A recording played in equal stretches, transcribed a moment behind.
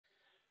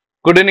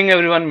Good evening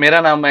everyone. मेरा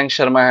नाम मयंक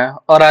शर्मा है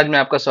और आज मैं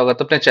आपका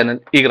स्वागत अपने चैनल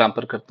ई ग्राम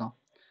पर करता हूं।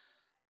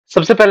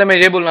 सबसे पहले मैं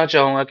ये बोलना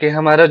चाहूंगा कि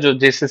हमारा जो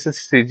जेएसएससी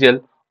सीजीएल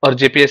और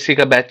जेपीएससी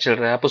का बैच चल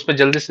रहा है, आप उसमें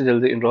जल्दी से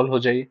जल्दी इनरोल हो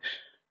जाइए,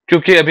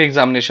 क्योंकि अभी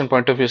एग्जामिनेशन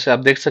पॉइंट ऑफ व्यू से आप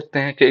देख सकते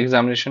हैं कि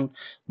एग्जामिनेशन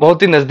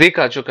बहुत ही नजदीक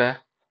आ चुका है।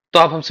 तो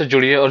आप हमसे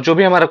जुड़िए और जो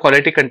भी हमारा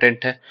क्वालिटी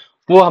कंटेंट है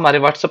वो हमारे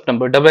व्हाट्सएप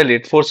नंबर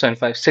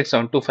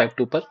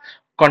 8847567252 पर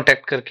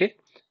कॉन्टेक्ट करके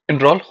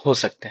इनरोल हो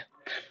सकते हैं।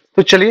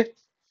 तो चलिए,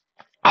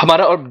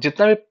 हमारा और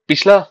जितना भी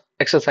पिछला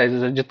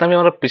एक्सरसाइजेज है, जितना भी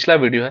हमारा पिछला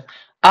वीडियो है,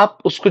 आप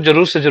उसको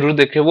जरूर से जरूर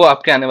देखें। वो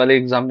आपके आने वाले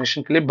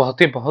एग्जामिनेशन के लिए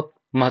बहुत ही बहुत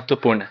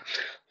महत्वपूर्ण है।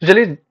 तो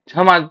चलिए,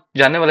 हम आज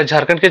जानने वाले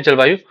झारखंड के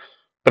जलवायु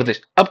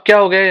प्रदेश। अब क्या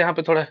हो गया है, यहाँ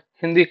पे थोड़ा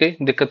हिंदी की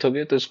दिक्कत हो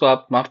गई, तो इसको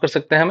आप माफ कर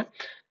सकते हैं हमें।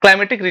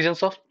 Climatic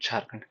regions of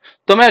Jharkhand.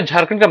 तो मैं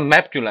झारखंड का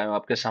मैप क्यों लाया हूं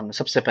आपके सामने?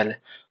 सबसे पहले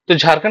तो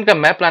झारखंड का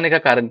मैप लाने का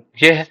कारण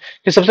यह है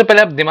कि सबसे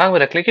पहले आप दिमाग में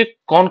रख लें कि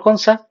कौन कौन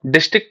सा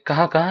डिस्ट्रिक्ट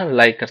कहाँ कहाँ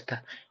लाई करता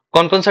है,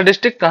 कौन कौन सा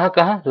डिस्ट्रिक्ट कहाँ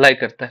कहाँ लाई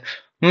करता है।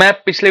 मैं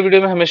पिछले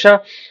वीडियो में हमेशा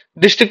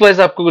डिस्ट्रिक्ट वाइज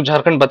आपको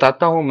झारखंड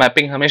बताता हूँ,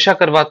 मैपिंग हमेशा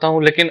करवाता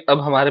हूँ, लेकिन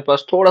अब हमारे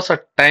पास थोड़ा सा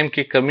टाइम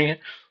की कमी है।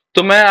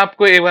 तो मैं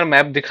आपको एक बार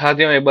मैप दिखा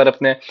दिया हूं, एक बार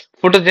अपने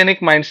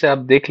फोटोजेनिक माइंड से आप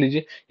देख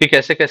लीजिए कि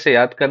कैसे कैसे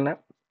याद करना है।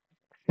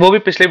 वो भी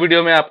पिछले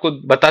वीडियो में आपको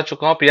बता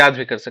चुका हूं, आप याद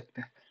भी कर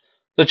सकते हैं।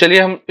 तो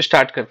चलिए हम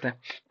स्टार्ट करते हैं।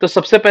 तो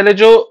सबसे पहले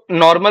जो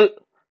नॉर्मल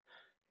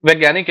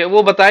वैज्ञानिक है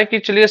वो बताए कि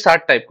चलिए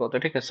 7 टाइप का होता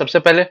है, ठीक है। सबसे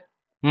पहले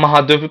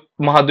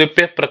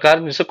महाद्वीपीय प्रकार,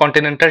 जैसे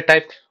कॉन्टिनेंटल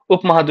टाइप,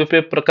 उप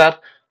महाद्वीपीय प्रकार,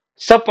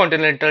 सब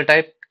कॉन्टिनेंटल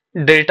टाइप,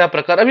 डेल्टा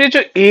प्रकार। अब ये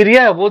जो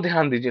एरिया है वो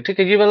ध्यान दीजिए, ठीक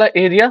है। ये वाला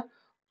एरिया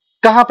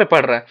कहाँ पे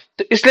पड़ रहा है,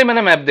 तो इसलिए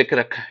मैंने मैप देख के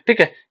रखा है,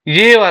 ठीक है।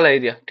 ये वाला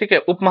एरिया, ठीक है,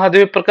 उप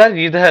महाद्वीपीय प्रकार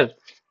इधर,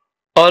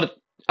 और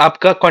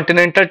आपका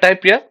कॉन्टिनेंटल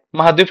टाइप या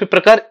महाद्वीपीय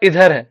प्रकार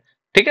इधर है,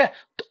 ठीक है।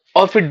 तो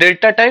और फिर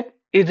डेल्टा टाइप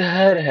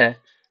इधर है,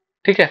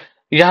 ठीक है।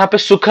 यहाँ पे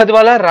सुखद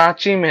वाला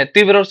रांची में है,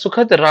 तीव्र और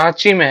सुखद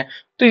रांची में है।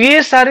 तो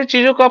ये सारी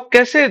चीजों को आप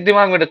कैसे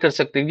दिमाग में कर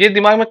सकते हैं? ये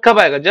दिमाग में कब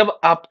आएगा? जब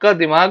आपका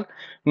दिमाग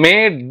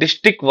में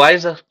डिस्ट्रिक्ट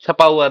वाइज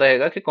छपा हुआ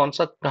रहेगा कि कौन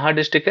सा कहाँ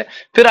डिस्ट्रिक्ट है,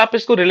 फिर आप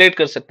इसको रिलेट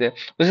कर सकते हैं।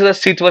 जैसे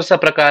शीत वर्षा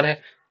प्रकार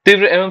है,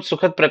 तीव्र एवं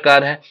सुखद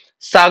प्रकार है,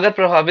 सागर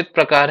प्रभावित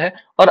प्रकार है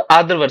और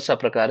आर्द्र वर्षा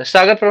प्रकार है।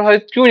 सागर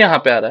प्रभावित क्यों यहाँ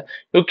पे आ रहा है?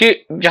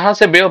 क्योंकि यहाँ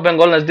से बे ऑफ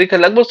बंगाल नजदीक है,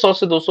 लगभग 100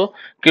 से 200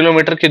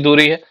 किलोमीटर की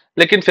दूरी है,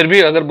 लेकिन फिर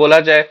भी अगर बोला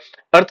जाए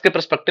अर्थ के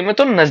पर्सपेक्टिव में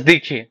तो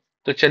नजदीक ही है।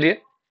 तो चलिए,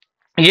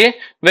 ये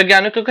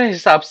वैज्ञानिकों के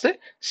हिसाब से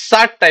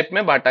 7 टाइप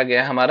में बांटा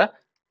गया है हमारा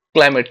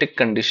क्लाइमेटिक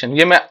कंडीशन।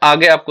 ये मैं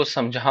आगे आपको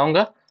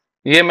समझाऊंगा,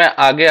 ये मैं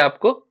आगे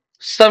आपको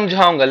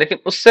समझाऊंगा, लेकिन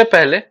उससे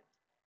पहले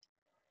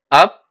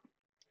आप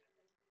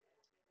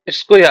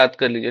इसको याद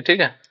कर लीजिए, ठीक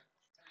है।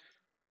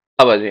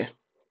 अब आ जाइए,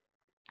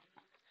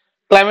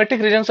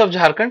 क्लाइमेटिक रीजन्स ऑफ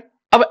झारखंड।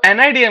 अब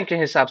एनआईडीएम के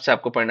हिसाब से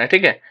आपको पढ़ना है,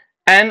 ठीक है।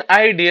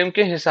 एनआईडीएम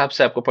के हिसाब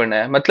से आपको पढ़ना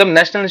है, मतलब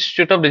national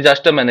institute of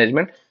disaster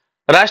management,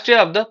 राष्ट्रीय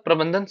आपदा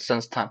प्रबंधन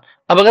संस्थान।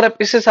 अब अगर आप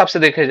इस हिसाब से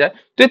देखे जाए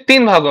तो ये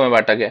 3 भागों में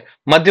बांटा गया है।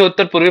 मध्य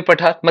उत्तर पूर्वी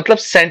पठार, मतलब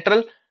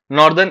central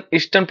northern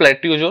eastern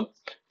plateau zone,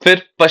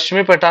 फिर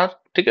पश्चिमी पठार,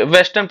 ठीक है,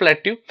 वेस्टर्न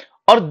प्लेट्यू,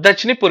 और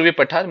दक्षिणी पूर्वी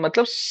पठार,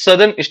 मतलब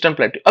सदर्न ईस्टर्न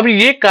प्लेट्यू। अब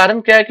ये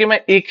कारण क्या है कि मैं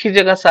एक ही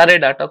जगह सारे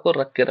डाटा को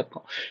रख के रखा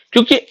हूं,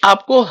 क्योंकि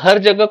आपको हर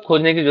जगह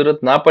खोजने की जरूरत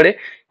ना पड़े।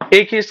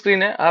 एक ही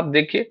स्क्रीन है, आप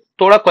देखिए,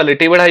 थोड़ा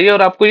क्वालिटी बढ़ाइए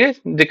और आपको ये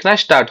दिखना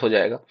स्टार्ट हो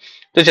जाएगा।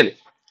 तो चलिए,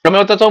 अब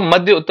मैं बताता हूँ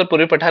मध्य उत्तर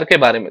पूर्वी पठार के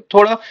बारे में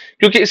थोड़ा,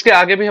 क्योंकि इसके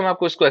आगे भी हम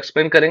आपको इसको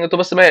एक्सप्लेन करेंगे। तो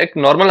बस मैं एक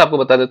नॉर्मल आपको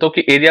बता देता हूँ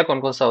कि एरिया कौन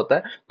कौन सा होता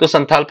है। तो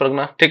संथाल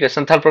परगना, ठीक है,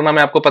 संथाल परगना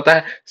में आपको पता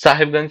है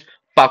साहिबगंज,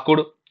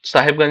 पाकुड़,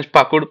 साहिबगंज,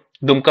 पाकुड़,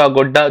 दुमका,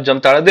 गोड्डा,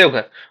 जमताड़ा,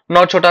 देवघर।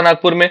 नौ छोटा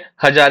नागपुर में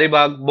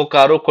हजारीबाग,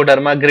 बोकारो,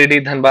 कोडरमा,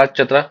 गिरिडीह, धनबाद,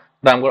 चतरा,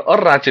 रामगढ़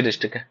और रांची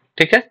डिस्ट्रिक्ट है,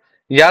 ठीक है।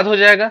 याद हो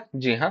जाएगा?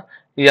 जी हाँ,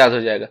 याद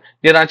हो जाएगा।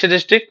 ये रांची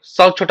डिस्ट्रिक्ट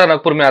साउथ छोटा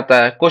नागपुर में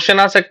आता है। क्वेश्चन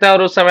आ सकता है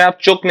और उस समय आप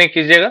चुप नहीं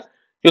कीजिएगा,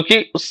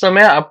 क्योंकि उस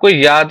समय आपको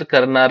याद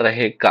करना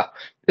रहेगा।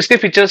 इसके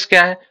फीचर्स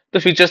क्या है? तो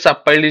फीचर्स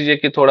आप पढ़ लीजिए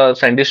कि थोड़ा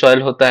सैंडी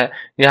सॉइल होता है,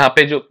 यहाँ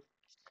पे जो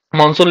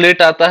मानसून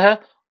लेट आता है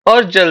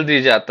और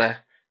जल्दी जाता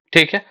है,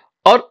 ठीक है।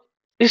 और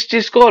इस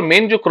चीज को, और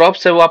मेन जो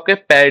क्रॉप्स है वो आपके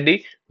पैडी,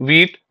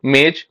 वीट,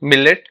 मेज,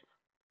 मिलेट,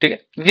 ठीक है,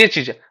 ये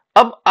चीजें।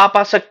 अब आप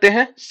आ सकते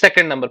हैं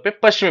सेकंड नंबर पे,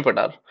 पश्चिमी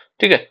पठार,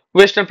 ठीक है,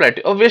 वेस्टर्न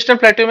प्लेट्यू। और वेस्टर्न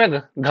प्लेट्यू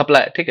में घपला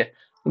है, ठीक है।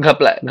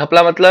 घपला है,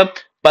 घपला मतलब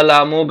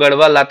पलामू,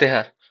 गढ़वा,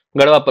 लातेहार।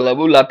 गढ़वा,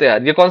 पलामू,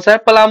 लातेहार, ये कौन सा है?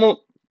 पलामू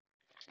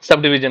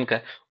सब डिवीजन का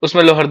है।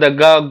 उसमें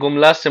लोहरदगा,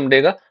 गुमला,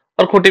 सिमडेगा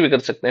और खूंटी भी कर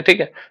सकते हैं, ठीक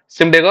है।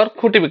 सिमडेगा और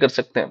खूंटी भी कर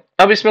सकते हैं।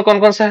 अब इसमें कौन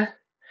कौन सा है?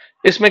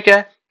 इसमें क्या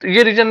है? तो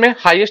ये रीजन में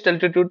हाईएस्ट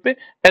एल्टीट्यूड पे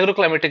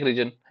एग्रोक्लाइमेटिक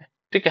रीजन है,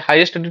 ठीक है।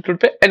 हाईएस्ट एल्टीट्यूड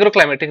पे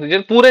एग्रोक्लाइमेटिक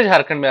रीजन पूरे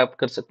झारखंड में आप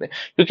कर सकते हैं,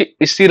 क्योंकि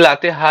इसी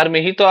लातेहार में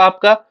ही तो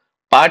आपका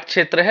पाट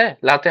क्षेत्र है।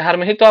 लातेहार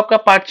में ही तो आपका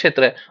पाट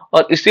क्षेत्र है,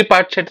 और इसी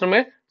पाट क्षेत्र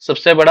में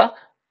सबसे बड़ा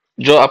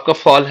जो आपका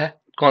फॉल है,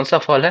 कौन सा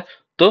फॉल है?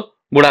 तो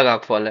बुढ़ागाग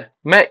फॉल है।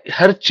 मैं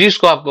हर चीज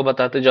को आपको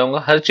बताते जाऊंगा,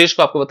 हर चीज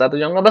को आपको बताते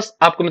जाऊंगा, बस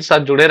आपको मेरे साथ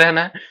जुड़े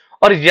रहना है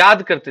और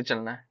याद करते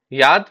चलना है,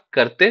 याद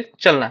करते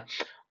चलना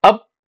है।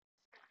 अब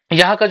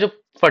यहाँ का जो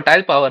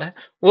फर्टाइल पावर है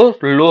वो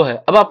लो है।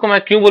 अब आपको मैं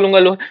क्यों बोलूंगा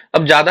लो है?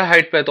 अब ज्यादा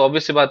हाइट पे है तो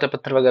ऑब्वियस सी बात है,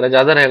 पत्थर वगैरह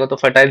ज्यादा रहेगा तो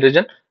फर्टाइल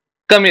रीजन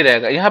कम ही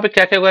रहेगा। यहाँ पे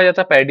क्या क्या उगाया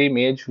जाता है? पैडी,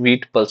 मेज,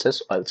 व्हीट,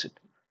 पल्सेस, ऑयल सीड।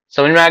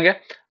 समझ में आ गया?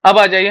 अब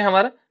आ जाइए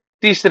हमारा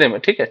तीसरे में,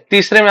 ठीक है,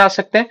 तीसरे में आ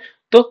सकते हैं।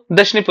 तो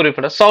दक्षिणी पूर्वी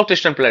पठार, south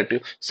eastern plateau.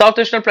 South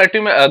eastern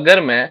plateau में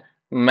अगर मैं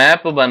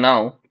मैप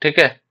बनाऊं, ठीक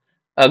है,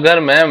 अगर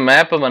मैं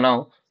मैप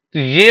बनाऊं तो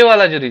ये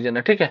वाला जो रीजन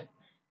है, ठीक है,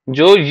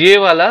 जो ये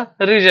वाला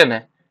रीजन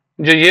है,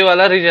 जो ये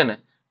वाला रीजन है,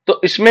 तो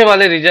इसमें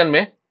वाले रीजन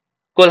में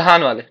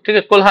कोल्हान वाले, ठीक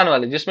है, कोल्हान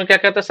वाले, जिसमें क्या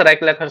कहता है,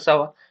 सरायकेला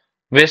खरसावा,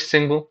 वेस्ट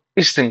सिंहभूम,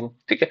 ईस्ट सिंहभूम,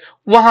 ठीक है,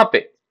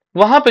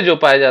 वहां पे जो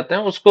पाए जाते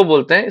हैं उसको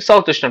बोलते हैं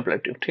साउथ ईस्टर्न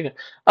प्लेट्यू, ठीक है।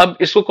 अब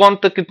इसको कौन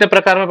तो कितने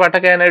प्रकार में बांटा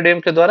गया एनआईडीएम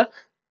के द्वारा?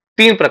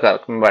 3 प्रकार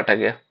में बांटा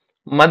गया,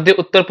 मध्य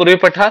उत्तर पूर्वी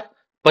पठार,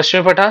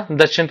 पश्चिमी पठार,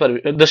 दक्षिण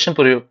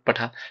पूर्वी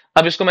पठार।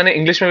 अब इसको मैंने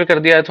इंग्लिश में भी कर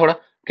दिया है थोड़ा,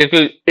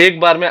 क्योंकि एक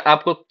बार में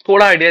आपको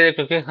थोड़ा आइडिया है,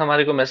 क्योंकि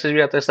हमारे को मैसेज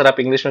भी आता है, सर आप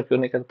इंग्लिश में क्यों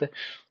नहीं करते।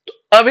 तो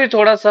अभी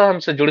थोड़ा सा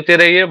हमसे जुड़ते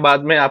रहिए,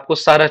 बाद में आपको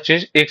सारा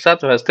चीज एक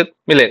साथ व्यवस्थित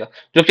मिलेगा,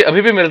 जो कि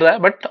अभी भी मिल रहा है,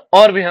 बट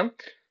और भी हम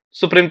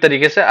सुप्रीम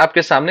तरीके से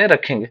आपके सामने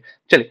रखेंगे।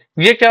 चलिए,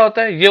 ये क्या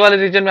होता है, ये वाले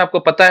रीजन में आपको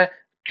पता है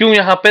क्यों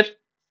यहाँ पे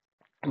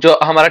जो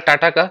हमारा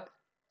टाटा का,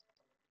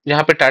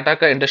 यहाँ पे टाटा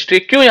का इंडस्ट्री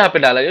क्यों यहाँ पे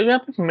डाला गया, यहाँ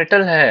पे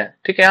मेटल है,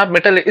 ठीक है, यहाँ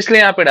मेटल है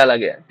इसलिए यहाँ पे डाला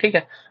गया है, ठीक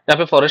है। यहाँ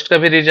पे फॉरेस्ट का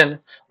भी रीजन है,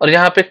 और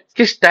यहाँ पे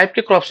किस टाइप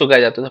के क्रॉप्स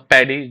उगाए जाते थे,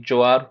 पैडी,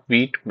 ज्वार,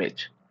 व्हीट,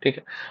 मिर्च, ठीक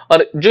है।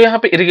 और जो यहाँ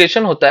पे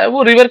इरिगेशन होता है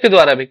वो रिवर के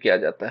द्वारा भी किया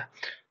जाता है।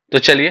 तो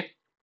चलिए,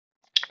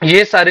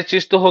 ये सारी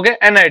चीज तो हो गए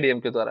एनआईडीएम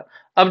के द्वारा।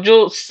 अब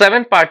जो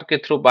 7 पार्ट के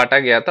थ्रू बांटा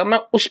गया था, मैं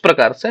उस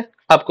प्रकार से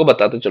आपको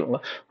बताते चलूंगा।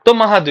 तो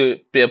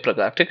महाद्वीपीय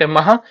प्रकार, ठीक है,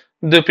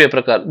 महाद्वीपीय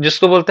प्रकार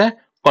जिसको बोलते हैं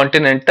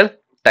कॉन्टिनेंटल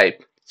टाइप,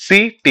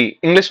 सीटी,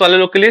 इंग्लिश वाले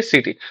लोग के लिए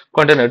सीटी,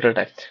 कॉन्टिनेंटल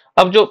टाइप।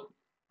 अब जो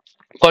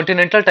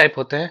कॉन्टिनेंटल टाइप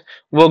होते हैं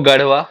वो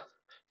गढ़वा,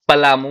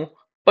 पलामू,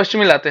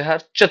 पश्चिमी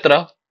लातेहार,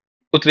 चतरा,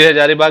 उत्तरी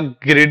हजारीबाग,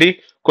 गिरिडीह,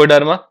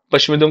 कोडरमा,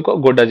 पश्चिमी दुमका,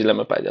 गोड्डा जिला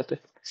में पाए जाते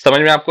हैं। समझ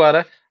में आपको आ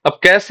रहा है? अब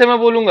कैसे मैं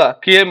बोलूंगा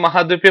कि ये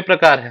महाद्वीपीय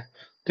प्रकार है,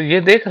 तो ये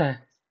देख रहे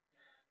हैं,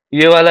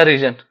 ये वाला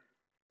रीजन,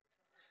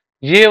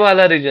 ये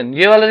वाला रीजन,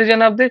 ये वाला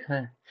रीजन आप देख रहे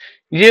हैं,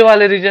 ये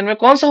वाले रीजन में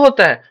कौन सा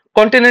होता है,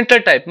 कॉन्टिनेंटल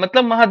टाइप,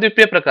 मतलब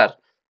महाद्वीपीय प्रकार,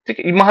 ठीक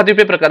है,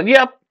 महाद्वीपीय प्रकार। ये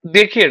आप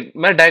देखिए,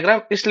 मैं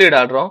डायग्राम इसलिए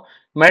डाल रहा हूं,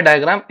 मैं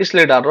डायग्राम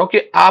इसलिए डाल रहा हूं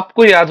कि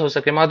आपको याद हो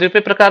सके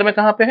महाद्वीपीय प्रकार में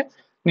कहां पे है।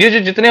 ये जो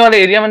जितने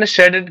वाले एरिया मैंने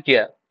शेडेड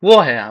किया वो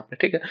है यहाँ पे,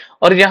 ठीक है।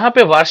 और यहाँ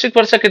पे वार्षिक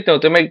वर्षा कितने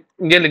होते हैं,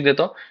 मैं ये लिख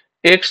देता हूँ,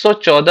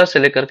 114 से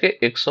लेकर के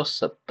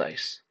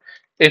 127,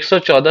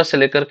 114 से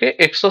लेकर के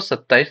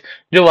 127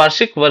 जो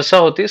वार्षिक वर्षा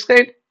होती है, इसका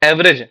एक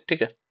एवरेज है,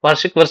 ठीक है,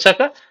 वार्षिक वर्षा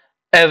का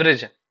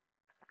एवरेज है।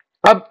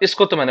 अब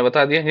इसको तो मैंने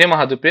बता दिया, ये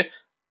महाद्वीपीय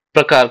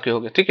प्रकार के हो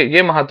गए, ठीक है,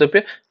 ये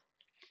महाद्वीपीय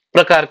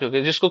प्रकार के हो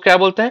गए, जिसको क्या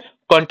बोलते हैं,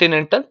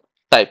 कॉन्टिनेंटल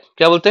टाइप।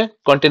 क्या बोलते हैं,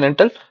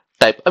 कॉन्टिनेंटल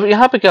टाइप। अब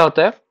यहाँ पे क्या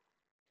होता है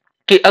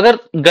कि अगर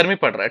गर्मी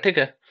पड़ रहा है, ठीक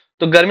है,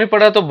 तो गर्मी पड़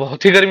रहा है तो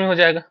बहुत ही गर्मी हो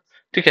जाएगा,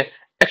 ठीक है,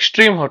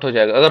 एक्सट्रीम हॉट हो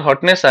जाएगा। अगर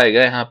हॉटनेस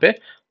आएगा यहाँ पे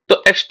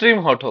तो एक्सट्रीम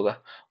हॉट होगा,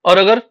 और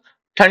अगर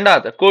ठंडा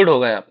आता है, कोल्ड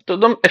होगा यहाँ पे, तो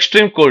एकदम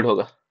एक्सट्रीम कोल्ड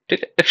होगा,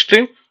 ठीक है,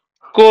 एक्सट्रीम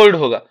कोल्ड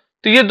होगा।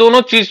 तो ये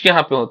दोनों चीज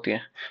यहाँ पे होती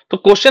है। तो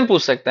क्वेश्चन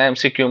पूछ सकता है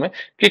एमसीक्यू में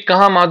कि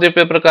कहाँ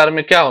महाद्वीपीय प्रकार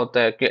में क्या होता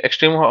है, कि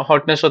एक्सट्रीम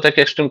हॉटनेस होता है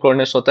कि एक्सट्रीम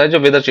कोल्डनेस होता है, जो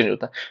वेदर चेंज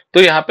होता है।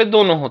 तो यहाँ पे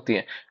दोनों होती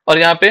है, और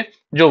यहाँ पे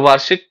जो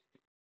वार्षिक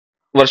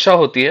वर्षा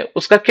होती है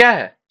उसका क्या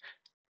है,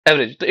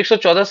 एवरेज। तो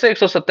 114 से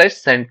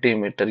 127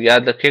 सेंटीमीटर,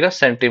 याद रखिएगा,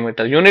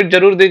 सेंटीमीटर, यूनिट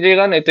जरूर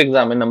दीजिएगा, नहीं तो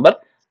एग्जाम में नंबर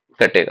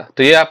कटेगा।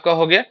 तो ये आपका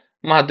हो गया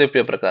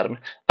महाद्वीपीय प्रकार में।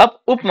 अब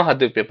उप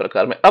महाद्वीपीय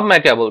प्रकार में, अब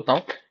मैं क्या बोलता हूं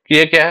कि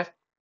ये क्या है,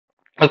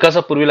 हल्का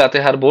सा पूर्वी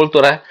लातेहार बोल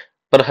तो रहा है,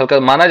 पर हल्का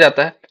माना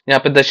जाता है। यहाँ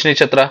पे दक्षिणी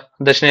चतरा,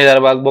 दक्षिणी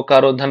हजारीबाग,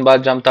 बोकारो,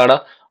 धनबाद, जामताड़ा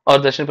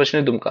और दक्षिण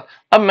पश्चिमी दुमका।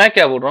 अब मैं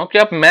क्या बोल रहा हूँ कि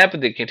आप मैप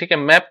देखिए, ठीक है,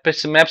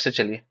 मैप से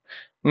चलिए।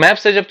 मैप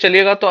से जब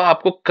चलिएगा तो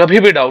आपको कभी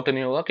भी डाउट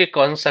नहीं होगा कि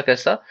कौन सा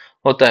कैसा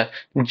होता है।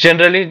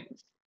 जनरली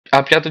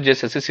आप या तो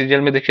जेएसएससी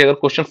सीजीएल में देखिए, अगर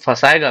क्वेश्चन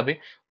फंसाएगा भी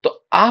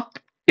तो आप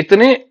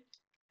इतने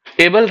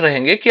एबल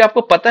रहेंगे कि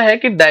आपको पता है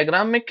कि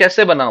डायग्राम में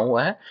कैसे बना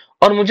हुआ है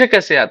और मुझे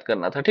कैसे याद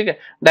करना था, ठीक है,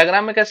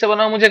 डायग्राम में कैसे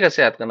बना हुआ मुझे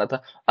कैसे याद करना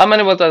था। अब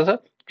मैंने बताया था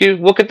कि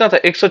वो कितना था,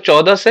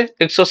 114 से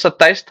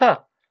 127 था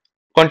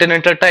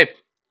कॉन्टिनेंटल टाइप।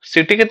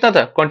 सिटी कितना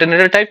था,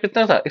 कॉन्टिनेंटल टाइप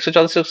कितना था,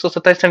 114 से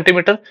 127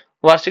 सेंटीमीटर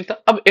वार्षिक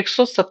था। अब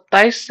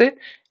 127 से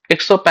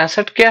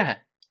 165 क्या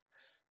है,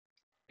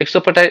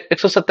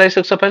 127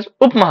 से 165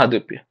 उप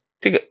महाद्वीपीय,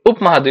 ठीक है,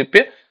 उप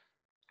महाद्वीपीय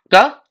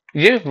का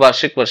ये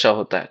वार्षिक वर्षा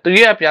होता है। तो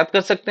ये आप याद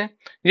कर सकते हैं,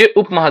 ये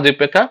उप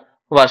महाद्वीपीय का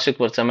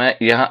वार्षिक वर्षा। मैं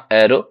यहाँ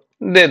एरो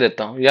दे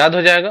देता हूं, याद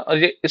हो जाएगा, और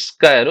ये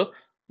इसका एरो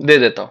दे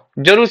देता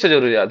हूं, जरूर से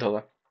जरूर याद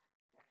होगा,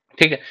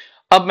 ठीक है।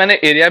 अब मैंने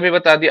एरिया भी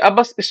बता दिया, अब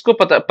बस इसको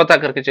पता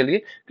करके चलिए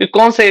कि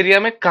कौन सा एरिया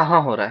में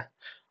कहां हो रहा है,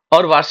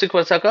 और वार्षिक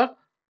वर्षा का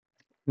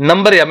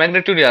नंबर या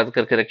मैग्नीट्यूड याद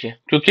करके रखिए,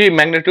 क्योंकि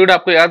मैग्नीट्यूड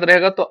आपको याद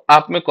रहेगा तो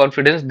आप में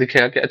कॉन्फिडेंस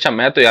दिखेगा कि अच्छा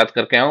मैं तो याद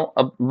करके आऊं,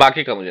 अब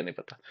बाकी का मुझे नहीं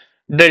पता।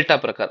 डेल्टा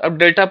प्रकार, अब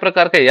डेल्टा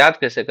प्रकार का याद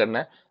कैसे करना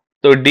है,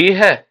 तो डी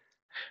है,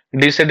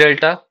 डी से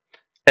डेल्टा,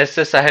 एस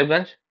से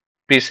साहेबगंज,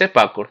 पी से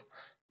पाकुड़।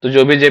 तो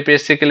जो भी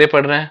जेपीएससी के लिए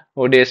पढ़ रहे हैं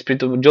वो डीएसपी,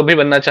 तो जो भी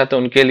बनना चाहते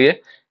हैं उनके लिए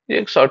ये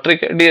एक शॉर्ट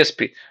ट्रिक है,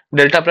 डीएसपी।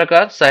 डेल्टा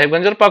प्रकार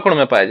साहिबगंज और पाकुड़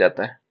में पाया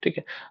जाता है, ठीक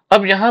है।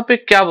 अब यहाँ पे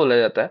क्या बोला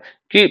जाता है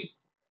कि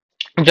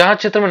जहां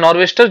क्षेत्र में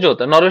नॉर्वेस्टर जो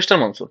होता है, नॉर्वेस्टर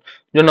मानसून,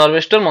 जो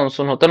नॉर्वेस्टर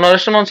मानसून होता है,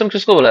 नॉर्वेस्टर मानसून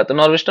किसको बोला जाता है,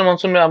 नॉर्वेस्टर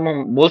मानसून में आप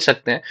बोल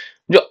सकते हैं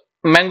जो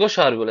मैंगो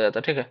शावर बोला जाता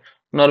है, ठीक है,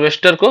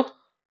 नॉर्वेस्टर को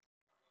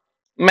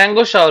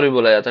मैंगो शावर भी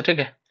बोला जाता है, ठीक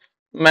है,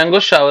 मैंगो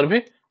शावर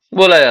भी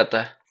बोला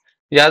जाता है।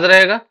 याद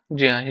रहेगा,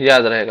 जी हाँ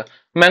याद रहेगा,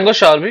 मैंगो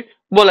शावर भी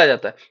बोला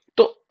जाता है।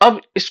 तो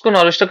अब इसको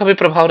नॉर्वेस्टर का भी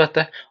प्रभाव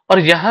रहता है, और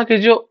यहाँ की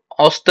जो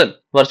औसतन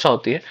वर्षा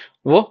होती है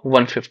वो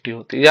 150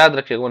 होती है, याद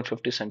रखिएगा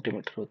 150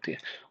 सेंटीमीटर होती है,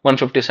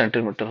 150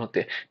 सेंटीमीटर होती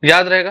है,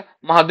 याद रहेगा।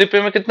 महाद्वीप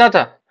में कितना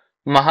था,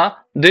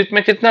 महाद्वीप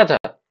में कितना था,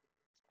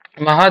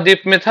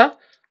 महाद्वीप में था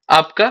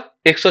आपका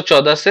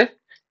 114 से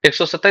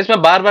 127।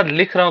 मैं बार बार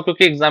लिख रहा हूं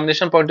क्योंकि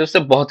एग्जामिनेशन पॉइंट ऑफ व्यू से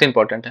बहुत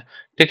इंपॉर्टेंट है,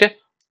 ठीक है।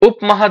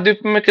 उप महाद्वीप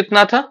में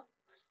कितना था,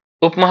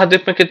 उप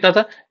महाद्वीप में कितना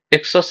था,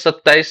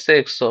 127 से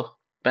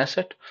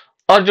 165।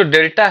 और जो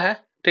डेल्टा है,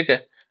 ठीक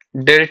है,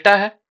 डेल्टा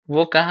है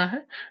वो कहाँ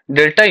है,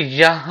 डेल्टा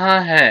यहाँ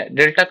है,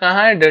 डेल्टा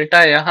कहाँ है,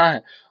 डेल्टा यहाँ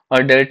है,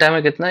 और डेल्टा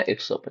में कितना है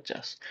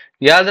 150।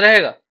 याद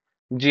रहेगा,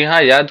 जी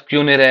हाँ, याद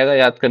क्यों नहीं रहेगा,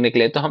 याद करने के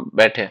लिए तो हम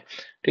बैठे हैं,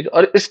 ठीक है।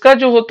 और इसका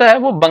जो होता है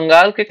वो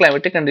बंगाल के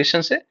क्लाइमेटिक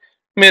कंडीशन से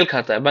मेल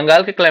खाता है,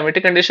 बंगाल के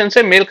क्लाइमेटिक कंडीशन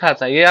से मेल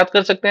खाता है, ये याद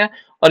कर सकते हैं।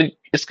 और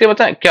इसके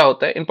बताएं क्या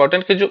होता है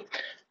इंपॉर्टेंट, कि जो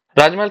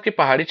राजमहल की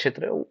पहाड़ी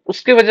क्षेत्र है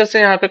उसकी वजह से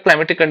यहाँ पे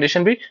क्लाइमेटिक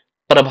कंडीशन भी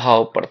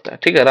प्रभाव पड़ता है,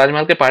 ठीक है,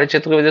 राजमहल के पहाड़ी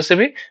क्षेत्र की वजह से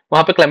भी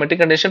वहां पे क्लाइमेटिक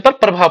कंडीशन पर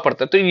प्रभाव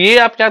पड़ता है, तो ये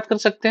आप याद कर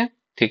सकते हैं,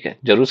 ठीक है,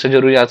 जरूर से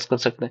जरूर याद कर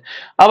सकते हैं।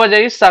 अब आ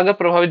जाइए सागर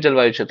प्रभावित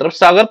जलवायु क्षेत्र। अब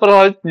सागर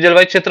प्रभावित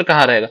जलवायु क्षेत्र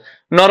कहाँ रहेगा,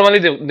 नॉर्मली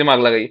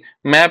दिमाग लगाइए,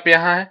 मैप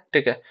यहाँ है,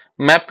 ठीक है,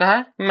 मैप कहाँ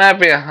है,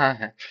 मैप यहाँ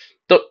है,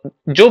 तो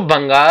जो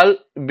बंगाल,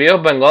 बे ऑफ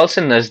बंगाल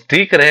से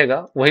नजदीक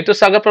रहेगा वही तो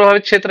सागर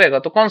प्रभावित क्षेत्र रहेगा,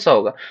 तो कौन सा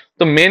होगा,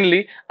 तो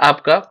मेनली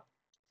आपका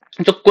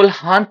जो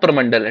कुल्हान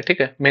प्रमंडल है,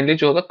 ठीक है, मेनली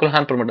जो होगा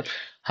कुल्हान प्रमंडल।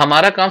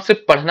 हमारा काम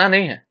सिर्फ पढ़ना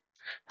नहीं है,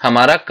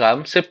 हमारा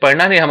काम सिर्फ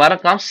पढ़ना नहीं, हमारा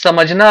काम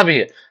समझना भी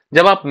है।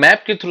 जब आप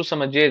मैप के थ्रू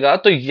समझिएगा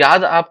तो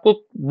याद आपको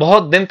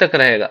बहुत दिन तक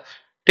रहेगा,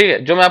 ठीक है,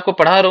 जो मैं आपको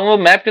पढ़ा रहा हूँ वो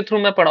मैप के थ्रू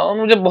मैं पढ़ा हूँ,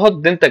 मुझे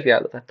बहुत दिन तक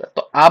याद रहता है,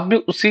 तो आप भी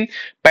उसी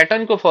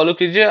पैटर्न को फॉलो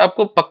कीजिए,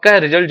 आपको पक्का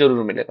रिजल्ट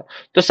जरूर मिलेगा।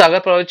 तो सागर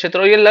प्रभावित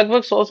क्षेत्र, ये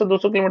लगभग 100 से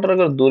 200 किलोमीटर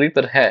अगर दूरी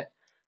पर है,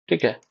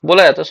 ठीक है,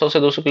 बोला जाता है 100 से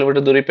 200 किलोमीटर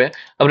दूरी पे।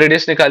 अब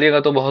रेडियस निकालिएगा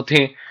तो बहुत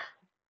ही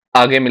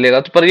आगे मिलेगा,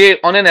 तो पर ये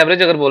ऑन एन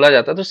एवरेज अगर बोला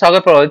जाता है तो सागर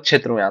प्रभावित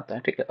क्षेत्र में आता है,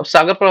 ठीक है। अब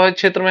सागर प्रभावित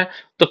क्षेत्र में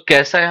तो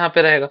कैसा यहाँ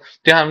पे रहेगा,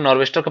 तो यहाँ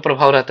नॉर्वेस्टर का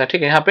प्रभाव रहता है,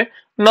 ठीक है, यहाँ पे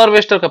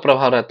नॉर्वेस्टर का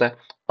प्रभाव रहता है।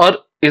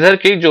 और इधर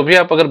की जो भी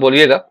आप अगर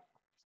बोलिएगा,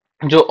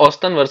 जो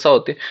औसतन वर्षा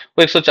होती है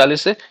वो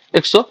 140 से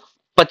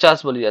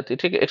 150 बोली जाती है,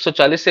 ठीक है,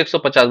 140 से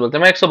 150 बोलते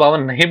हैं, मैं 152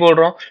 नहीं बोल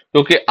रहा हूँ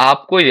क्योंकि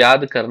आपको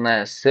याद करना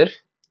है सिर्फ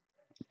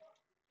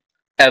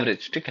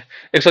एवरेज, ठीक है,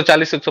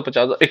 140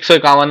 150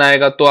 151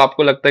 आएगा तो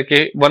आपको लगता है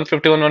कि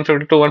 151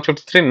 152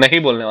 153 नहीं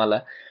बोलने वाला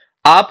है,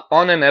 आप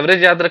ऑन एन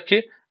एवरेज याद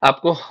रखिए,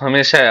 आपको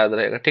हमेशा याद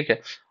रहेगा, ठीक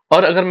है।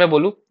 और अगर मैं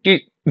बोलूं कि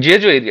ये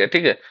जो एरिया,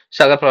 ठीक है,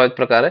 सागर प्रभावित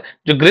प्रकार है,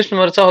 जो ग्रीष्म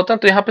वर्षा होता है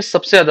तो यहाँ पे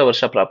सबसे ज्यादा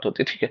वर्षा प्राप्त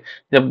होती है, ठीक है,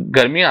 जब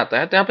गर्मी आता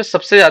है तो यहाँ पे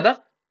सबसे ज्यादा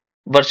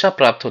वर्षा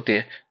प्राप्त होती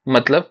है,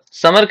 मतलब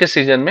समर के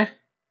सीजन में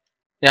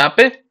यहाँ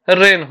पे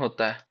रेन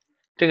होता है,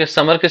 ठीक है,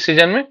 समर के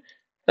सीजन में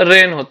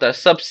रेन होता है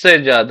सबसे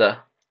ज्यादा,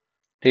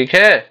 ठीक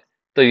है,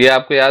 तो ये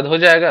आपको याद हो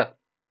जाएगा।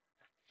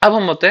 अब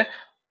हम होते हैं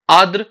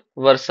आर्द्र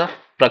वर्षा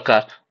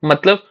प्रकार,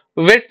 मतलब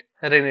वेट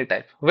रेनी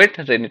टाइप, वेट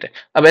रेनी टाइप।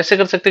 अब ऐसे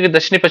कर सकते हैं कि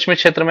दक्षिणी पश्चिमी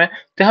क्षेत्र में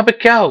तो यहाँ पे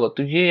क्या होगा,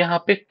 तो ये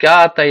यहाँ पे क्या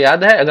आता है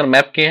याद है, अगर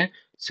मैप किए हैं,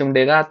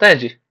 सिमडेगा आता है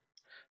जी,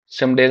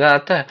 सिमडेगा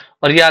आता है,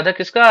 और ये आधा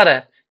किसका आ रहा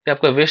है, ये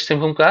आपका वेस्ट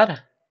सिंहभूम का आ रहा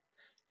है,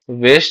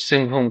 वेस्ट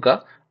सिंहभूम का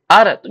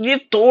आ रहा है, तो ये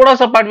थोड़ा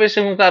सा पार्ट वेस्ट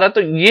सिंहभूम का आ रहा है,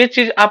 तो ये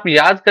चीज आप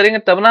याद करेंगे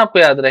तब ना आपको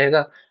याद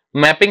रहेगा,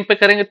 मैपिंग पे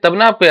करेंगे तब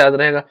ना आपको याद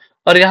रहेगा।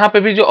 और यहाँ पे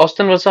भी जो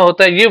औसतन वर्षा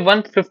होता है ये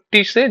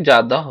 150 से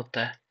ज्यादा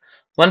होता है,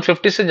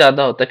 150 से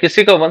ज्यादा होता है,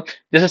 किसी का वन,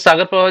 जैसे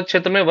सागर प्रभावित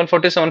क्षेत्र में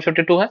 140 से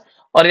 152 है,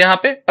 और यहाँ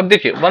पे अब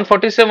देखिए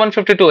 140 से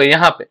 152 है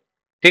यहाँ पे,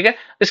 ठीक है,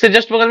 इसके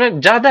जस्ट बगल में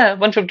ज्यादा है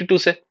 152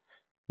 से,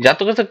 याद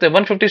तो कर सकते हैं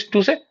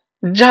 152 से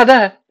ज्यादा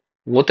है,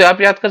 वो तो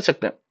आप याद कर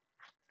सकते हैं।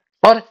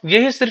 और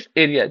यही सिर्फ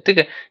एरिया है, ठीक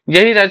है,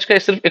 यही राज्य का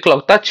सिर्फ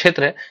इकलौता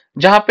क्षेत्र है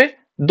जहां पे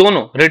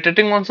दोनों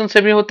रोटेटिंग मानसून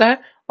से भी होता है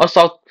और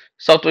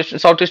साउथ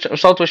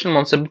वेस्टर्न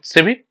मानसून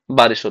से भी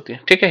बारिश होती है,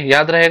 ठीक है,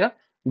 याद रहेगा,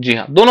 जी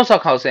हाँ, दोनों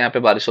शाखाओं से यहाँ पे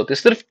बारिश होती है,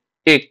 सिर्फ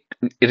एक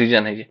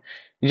रीजन है ये,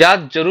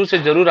 याद जरूर से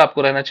जरूर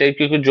आपको रहना चाहिए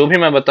क्योंकि जो भी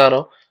मैं बता रहा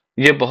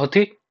हूं ये बहुत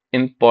ही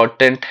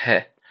इंपॉर्टेंट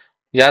है,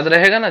 याद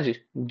रहेगा ना जी,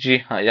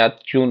 जी हाँ, याद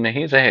क्यों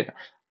नहीं रहेगा।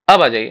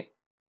 अब आ जाइए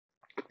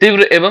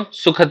तीव्र एवं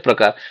सुखद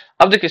प्रकार।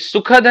 अब देखिए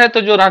सुखद है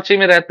तो जो रांची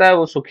में रहता है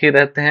वो सुखी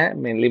रहते हैं,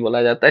 मेनली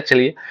बोला जाता है,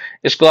 चलिए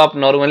इसको आप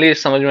नॉर्मली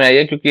समझ में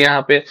आइए क्योंकि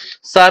यहाँ पे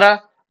सारा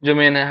जो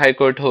मेन है, हाई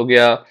कोर्ट हो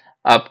गया,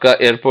 आपका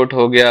एयरपोर्ट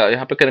हो गया,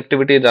 यहाँ पे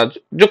कनेक्टिविटी,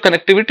 जो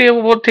कनेक्टिविटी है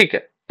वो बहुत ठीक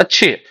है,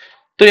 अच्छी है,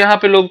 तो यहाँ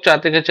पे लोग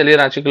चाहते हैं कि चलिए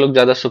रांची के लोग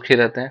ज्यादा सुखी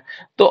रहते हैं,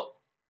 तो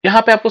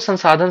यहाँ पे आपको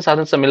संसाधन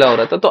साधन सब मिला हो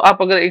रहा था, तो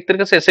आप अगर एक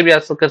तरीके से ऐसे भी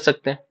याद कर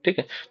सकते हैं, ठीक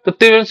है। तो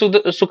तीव्र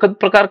एवं सुखद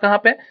प्रकार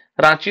कहाँ पे,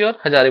 रांची और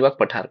हजारीबाग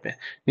पठार पे,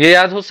 ये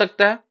याद हो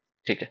सकता है,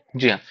 ठीक है,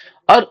 जी हाँ।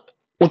 और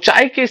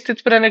ऊंचाई की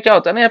स्थिति पर रहने क्या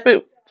होता है ना, यहाँ पे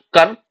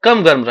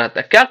कम गर्म रहता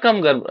है, क्या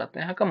कम गर्म रहता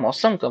है, यहाँ का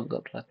मौसम कम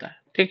गर्म रहता है,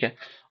 ठीक है।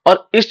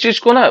 और इस चीज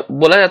को ना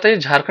बोला जाता है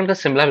झारखंड का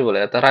शिमला भी बोला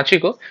जाता है, रांची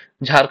को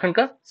झारखंड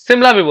का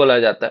शिमला भी बोला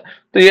जाता है,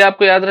 तो ये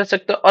आपको याद रह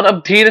सकता है। और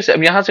अब धीरे से,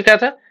 अब यहाँ से क्या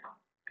था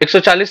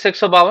 140 से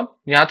 152,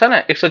 यहाँ था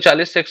ना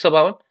 140 से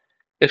 152,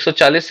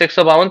 140 से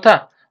 152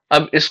 था।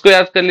 अब इसको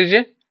याद कर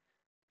लीजिए,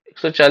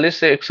 140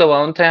 से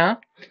 152 था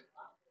यहाँ।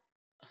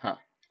 हाँ,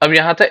 अब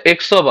यहाँ था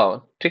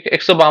 152, ठीक है,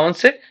 152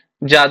 से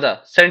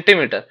ज्यादा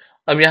सेंटीमीटर।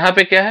 अब यहाँ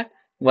पे क्या है,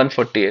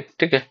 148,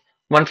 ठीक है,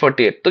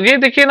 148। तो ये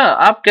देखिए ना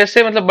आप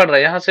कैसे मतलब बढ़ रहा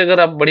है, यहाँ से अगर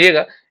आप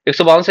बढ़िएगा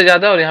 152 से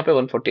ज्यादा और यहाँ पे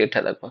 148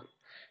 है लगभग।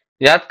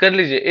 याद कर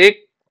लीजिए,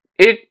 एक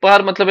एक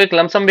बार मतलब एक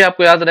लमसम भी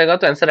आपको याद रहेगा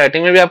तो आंसर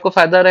राइटिंग में भी आपको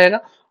फायदा रहेगा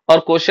और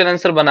क्वेश्चन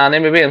आंसर बनाने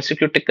में भी,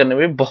 एमसीक्यू टिक करने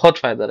में भी बहुत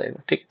फायदा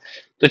रहेगा, ठीक।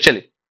 तो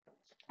चलिए,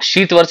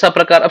 शीत वर्षा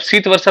प्रकार। अब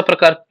शीत वर्षा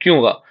प्रकार क्यों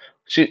होगा,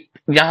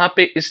 यहाँ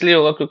पे इसलिए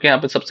होगा क्योंकि यहाँ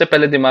पे सबसे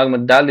पहले दिमाग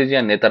में डाल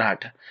दीजिए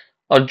नेतरहाट है।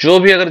 और जो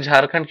भी अगर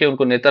झारखंड के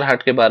उनको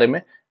नेतरहाट के बारे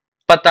में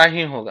पता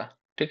ही होगा,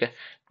 ठीक है,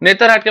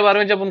 नेतरहाट के बारे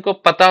में जब उनको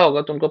पता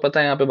होगा तो उनको पता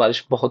है यहाँ पे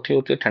बारिश बहुत ही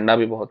होती है, ठंडा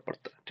भी बहुत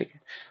पड़ता है, ठीक है,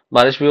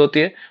 बारिश भी होती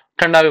है,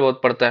 ठंडा भी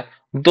बहुत पड़ता है।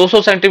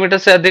 200 सेंटीमीटर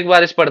से अधिक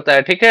बारिश पड़ता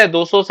है, ठीक है,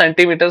 200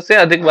 सेंटीमीटर से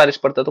अधिक बारिश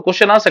पड़ता है। तो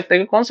क्वेश्चन आ सकता है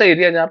कि कौन सा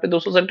एरिया जहाँ पे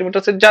 200 सेंटीमीटर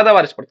से ज्यादा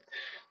बारिश पड़ती है,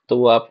 तो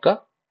वो आपका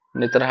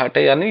नेतरहाट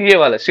है, यानी ये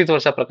वाला शीत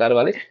वर्षा प्रकार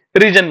वाले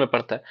रीजन में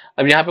पड़ता है।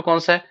 अब यहाँ पे कौन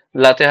सा है,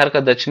 लातेहार का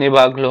दक्षिणी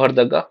भाग,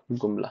 लोहरदगा,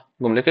 गुमला,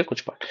 गुमले के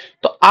कुछ पार्ट।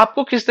 तो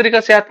आपको किस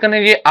तरीके से याद करना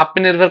है ये आप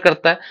पे निर्भर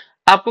करता है,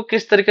 आपको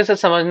किस तरीके से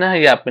समझना है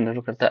ये आप पे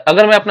निर्भर करता है।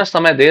 अगर मैं अपना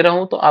समय दे रहा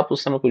हूं तो आप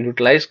उस समय को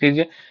यूटिलाइज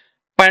कीजिए।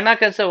 पढ़ना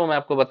कैसे वो मैं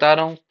आपको बता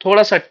रहा हूँ,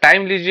 थोड़ा सा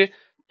टाइम लीजिए,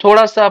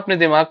 थोड़ा सा अपने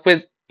दिमाग पे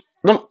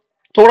एकदम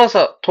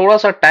थोड़ा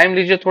सा टाइम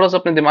लीजिए, थोड़ा सा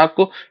अपने दिमाग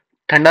को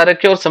ठंडा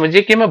रखिए और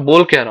समझिए कि मैं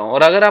बोल क्या रहा हूं।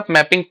 और अगर आप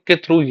मैपिंग के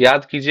थ्रू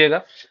याद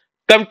कीजिएगा,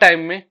 कम टाइम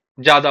में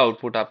ज्यादा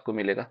आउटपुट आपको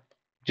मिलेगा।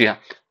 जी हाँ।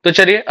 तो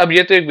चलिए, अब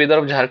ये तो एक वेदर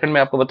ऑफ झारखंड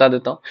में आपको बता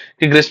देता हूँ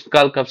कि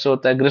ग्रीष्मकाल कब से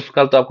होता है।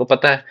 ग्रीष्मकाल तो आपको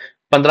पता है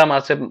 15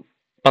 मार्च से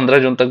 15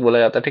 जून तक बोला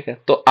जाता है, ठीक है,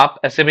 तो आप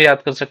ऐसे भी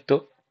याद कर सकते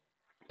हो,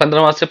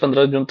 15 मार्च से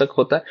 15 जून तक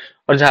होता है।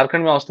 और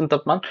झारखंड में औसतन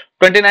तापमान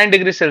 29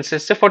 डिग्री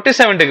सेल्सियस से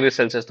 47 डिग्री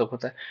सेल्सियस तक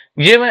होता है।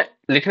 ये मैं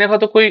लिखने का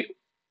तो कोई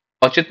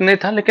औचित्य नहीं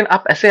था, लेकिन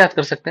आप ऐसे याद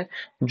कर सकते हैं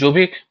जो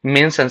भी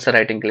मेंस आंसर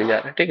राइटिंग के लिए जा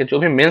रहे हैं, ठीक है, जो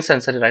भी मेंस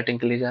आंसर राइटिंग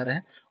के लिए जा रहे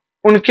हैं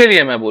उनके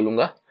लिए मैं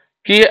बोलूंगा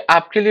कि ये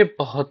आपके लिए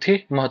बहुत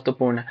ही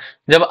महत्वपूर्ण है।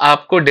 जब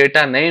आपको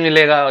डेटा नहीं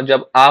मिलेगा और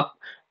जब आप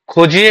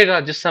खोजिएगा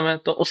जिस समय,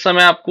 तो उस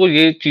समय आपको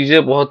ये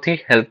चीजें बहुत ही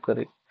हेल्प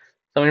करेगी।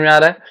 समझ में आ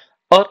रहा है।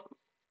 और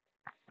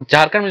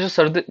झारखंड में जो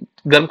सर्दी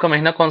गर्म का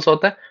महीना कौन सा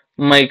होता है,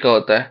 मई का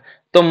होता है।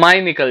 तो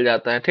मई निकल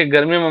जाता है, ठीक,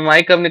 गर्मी में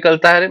मई कब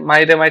निकलता है,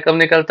 माई रे मई कब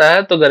निकलता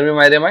है, तो गर्मी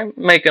माई रे मई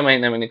मई के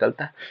महीने में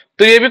निकलता है।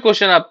 तो ये भी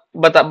क्वेश्चन आप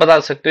बता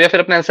सकते हो या फिर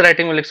अपने आंसर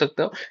राइटिंग में लिख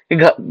सकते हो कि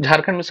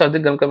झारखंड में सर्दी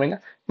गर्म का महीना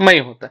मई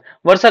होता है।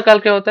 वर्षा काल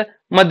क्या होता है,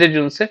 मध्य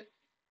जून से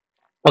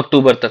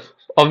अक्टूबर तक।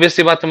 ऑब्वियस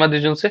सी बात है, मध्य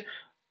जून से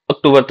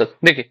अक्टूबर तक।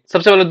 देखिए,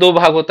 सबसे पहले दो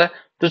भाग होता है,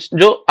 तो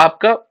जो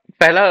आपका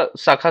पहला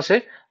शाखा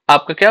से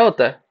आपका क्या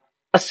होता है,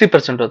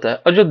 80% होता है,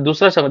 और जो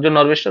दूसरा शाखा जो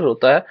नॉर्वेस्टर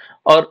होता है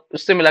और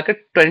उससे मिला के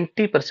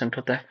 20%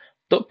 होता है।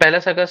 तो पहला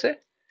शाखा से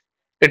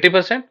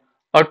 80%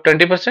 और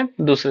 20%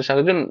 दूसरे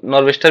शाखा जो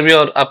नॉर्वेस्टर भी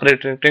और आप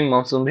रेटिंग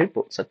मानसून भी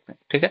बोल सकते हैं,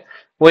 ठीक है,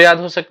 वो याद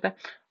हो सकता है।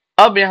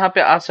 अब यहाँ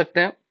पे आ सकते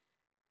हैं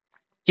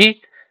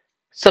कि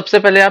सबसे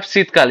पहले आप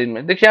शीतकालीन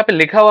में देखिए, यहाँ पे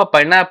लिखा हुआ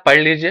पढ़ना है, आप पढ़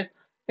लीजिए,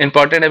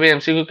 इंपॉर्टेंट है अभी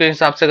एमसीक्यू के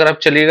हिसाब से। अगर आप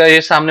चलिएगा,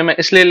 ये सामने मैं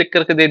इसलिए लिख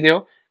करके दे दिया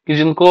हूँ कि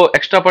जिनको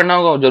एक्स्ट्रा पढ़ना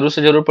होगा वो जरूर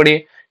से जरूर पढ़िए,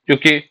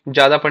 क्योंकि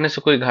ज्यादा पढ़ने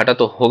से कोई घाटा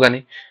तो होगा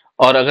नहीं।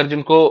 और अगर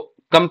जिनको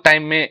कम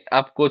टाइम में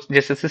आपको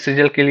जेएसएससी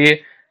सीजीएल के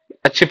लिए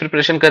अच्छी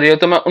प्रिपरेशन कर रही हो,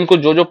 तो मैं उनको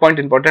जो जो पॉइंट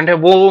इंपॉर्टेंट है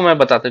वो मैं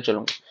बताते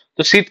चलूंगा।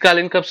 तो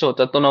शीतकालीन कब से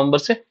होता है, तो नवंबर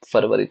से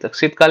फरवरी तक।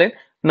 शीतकालीन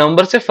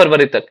नवंबर से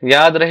फरवरी तक,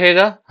 याद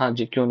रहेगा, हाँ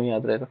जी, क्यों नहीं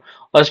याद रहेगा।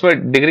 और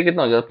इसमें डिग्री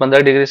कितना हो जाता है,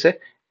 15 डिग्री से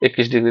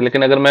 21 डिग्री।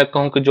 लेकिन अगर मैं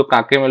कहूँ कि जो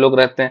कांके में लोग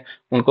रहते हैं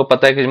उनको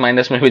पता है कि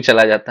माइनस में भी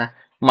चला जाता है,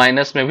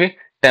 माइनस में भी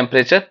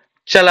टेम्परेचर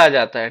चला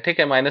जाता है, ठीक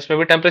है, माइनस में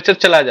भी टेम्परेचर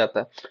चला जाता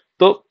है।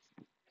 तो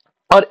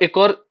और एक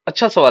और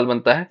अच्छा सवाल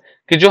बनता है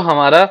कि जो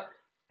हमारा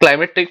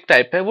क्लाइमेटिक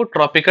टाइप है वो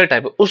ट्रॉपिकल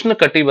टाइप है, उष्ण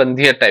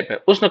कटिबंधीय टाइप है,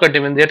 उष्ण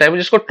कटिबंधीय टाइप है,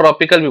 जिसको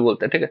ट्रॉपिकल भी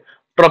बोलते हैं, ठीक है,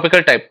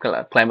 ट्रॉपिकल टाइप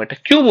का क्लाइमेट है।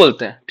 क्यों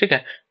बोलते हैं, ठीक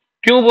है,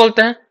 क्यों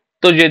बोलते हैं,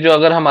 तो ये जो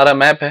अगर हमारा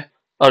मैप है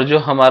और जो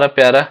हमारा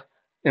प्यारा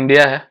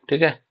इंडिया है,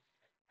 ठीक है,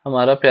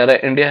 हमारा प्यारा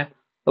इंडिया है,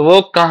 तो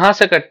वो कहाँ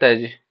से कटता है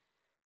जी,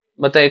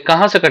 बताइए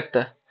कहाँ से कटता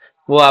है,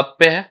 वो आप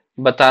पे है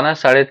बताना,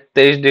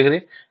 23.5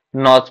 डिग्री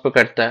नॉर्थ पे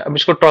कटता है। अब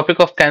इसको ट्रॉपिक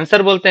ऑफ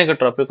कैंसर बोलते हैं कि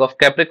ट्रॉपिक ऑफ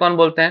कैप्रिकॉन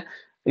बोलते हैं,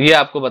 ये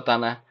आपको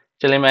बताना है।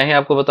 चलिए मैं ही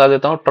आपको बता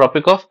देता हूँ,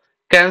 ट्रॉपिक ऑफ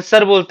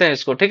कैंसर बोलते हैं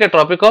इसको, ठीक है,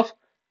 ट्रॉपिक ऑफ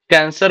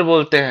कैंसर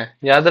बोलते हैं,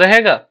 याद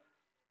रहेगा,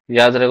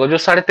 याद रहेगा। जो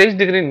 23.5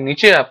 डिग्री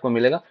नीचे आपको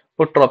मिलेगा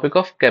वो ट्रॉपिक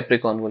ऑफ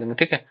कैप्रिकॉन बोलेंगे,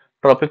 ठीक है,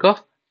 ट्रॉपिक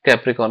ऑफ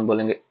कैप्रिकॉन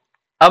बोलेंगे।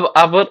 अब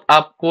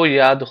आपको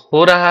याद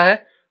हो रहा है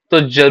तो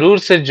जरूर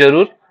से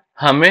जरूर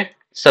हमें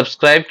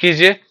सब्सक्राइब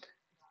कीजिए,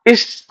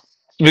 इस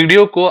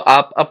वीडियो को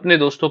आप अपने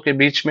दोस्तों के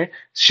बीच में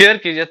शेयर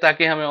कीजिए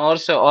ताकि हमें और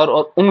से और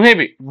उन्हें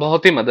भी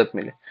बहुत ही मदद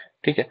मिले,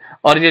 ठीक है।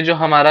 और ये जो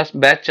हमारा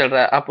बैच चल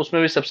रहा है आप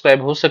उसमें भी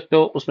सब्सक्राइब हो सकते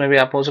हो, उसमें भी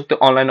आप हो सकते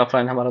हो, ऑनलाइन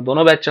ऑफलाइन हमारा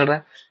दोनों बैच चल रहा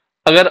है।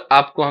 अगर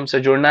आपको हमसे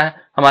जुड़ना है,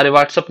 हमारे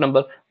व्हाट्सएप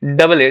नंबर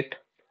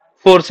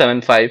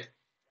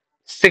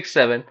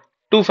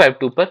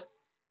 8847567252 पर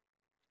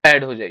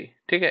ऐड हो जाइए,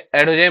 ठीक है,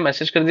 ऐड हो जाइए,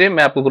 मैसेज कर दीजिए,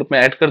 मैं आपको ग्रुप में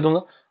ऐड कर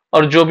दूंगा।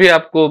 और जो भी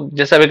आपको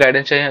जैसा भी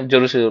गाइडेंस चाहिए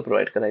जरूर से जरूर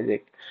प्रोवाइड कराई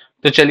जाएगी।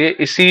 तो चलिए,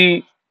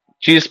 इसी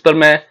चीज पर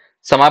मैं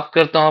समाप्त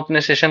करता हूं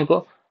अपने सेशन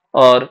को।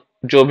 और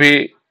जो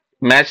भी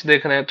मैच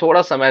देख रहे हैं,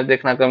 थोड़ा सा मैच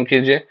देखना कम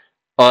कीजिए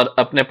और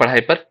अपने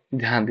पढ़ाई पर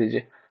ध्यान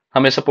दीजिए।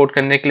 हमें सपोर्ट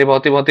करने के लिए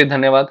बहुत ही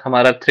धन्यवाद।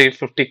 हमारा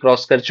 350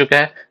 क्रॉस कर चुका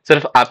है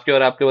सिर्फ आपके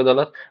और आपके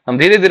बदौलत। हम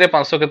धीरे धीरे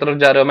 500 की तरफ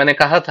जा रहे हो। मैंने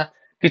कहा था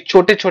कि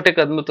छोटे छोटे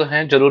कदम तो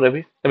हैं जरूर,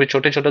 अभी अभी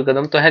छोटे छोटे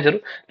कदम तो हैं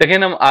जरूर,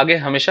 लेकिन हम आगे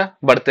हमेशा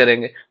बढ़ते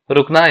रहेंगे,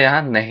 रुकना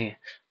यहाँ नहीं है।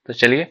 तो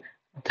चलिए,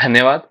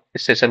 धन्यवाद।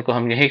 इस सेशन को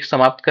हम यहीं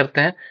समाप्त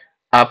करते हैं।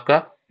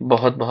 आपका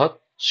बहुत बहुत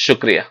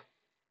शुक्रिया।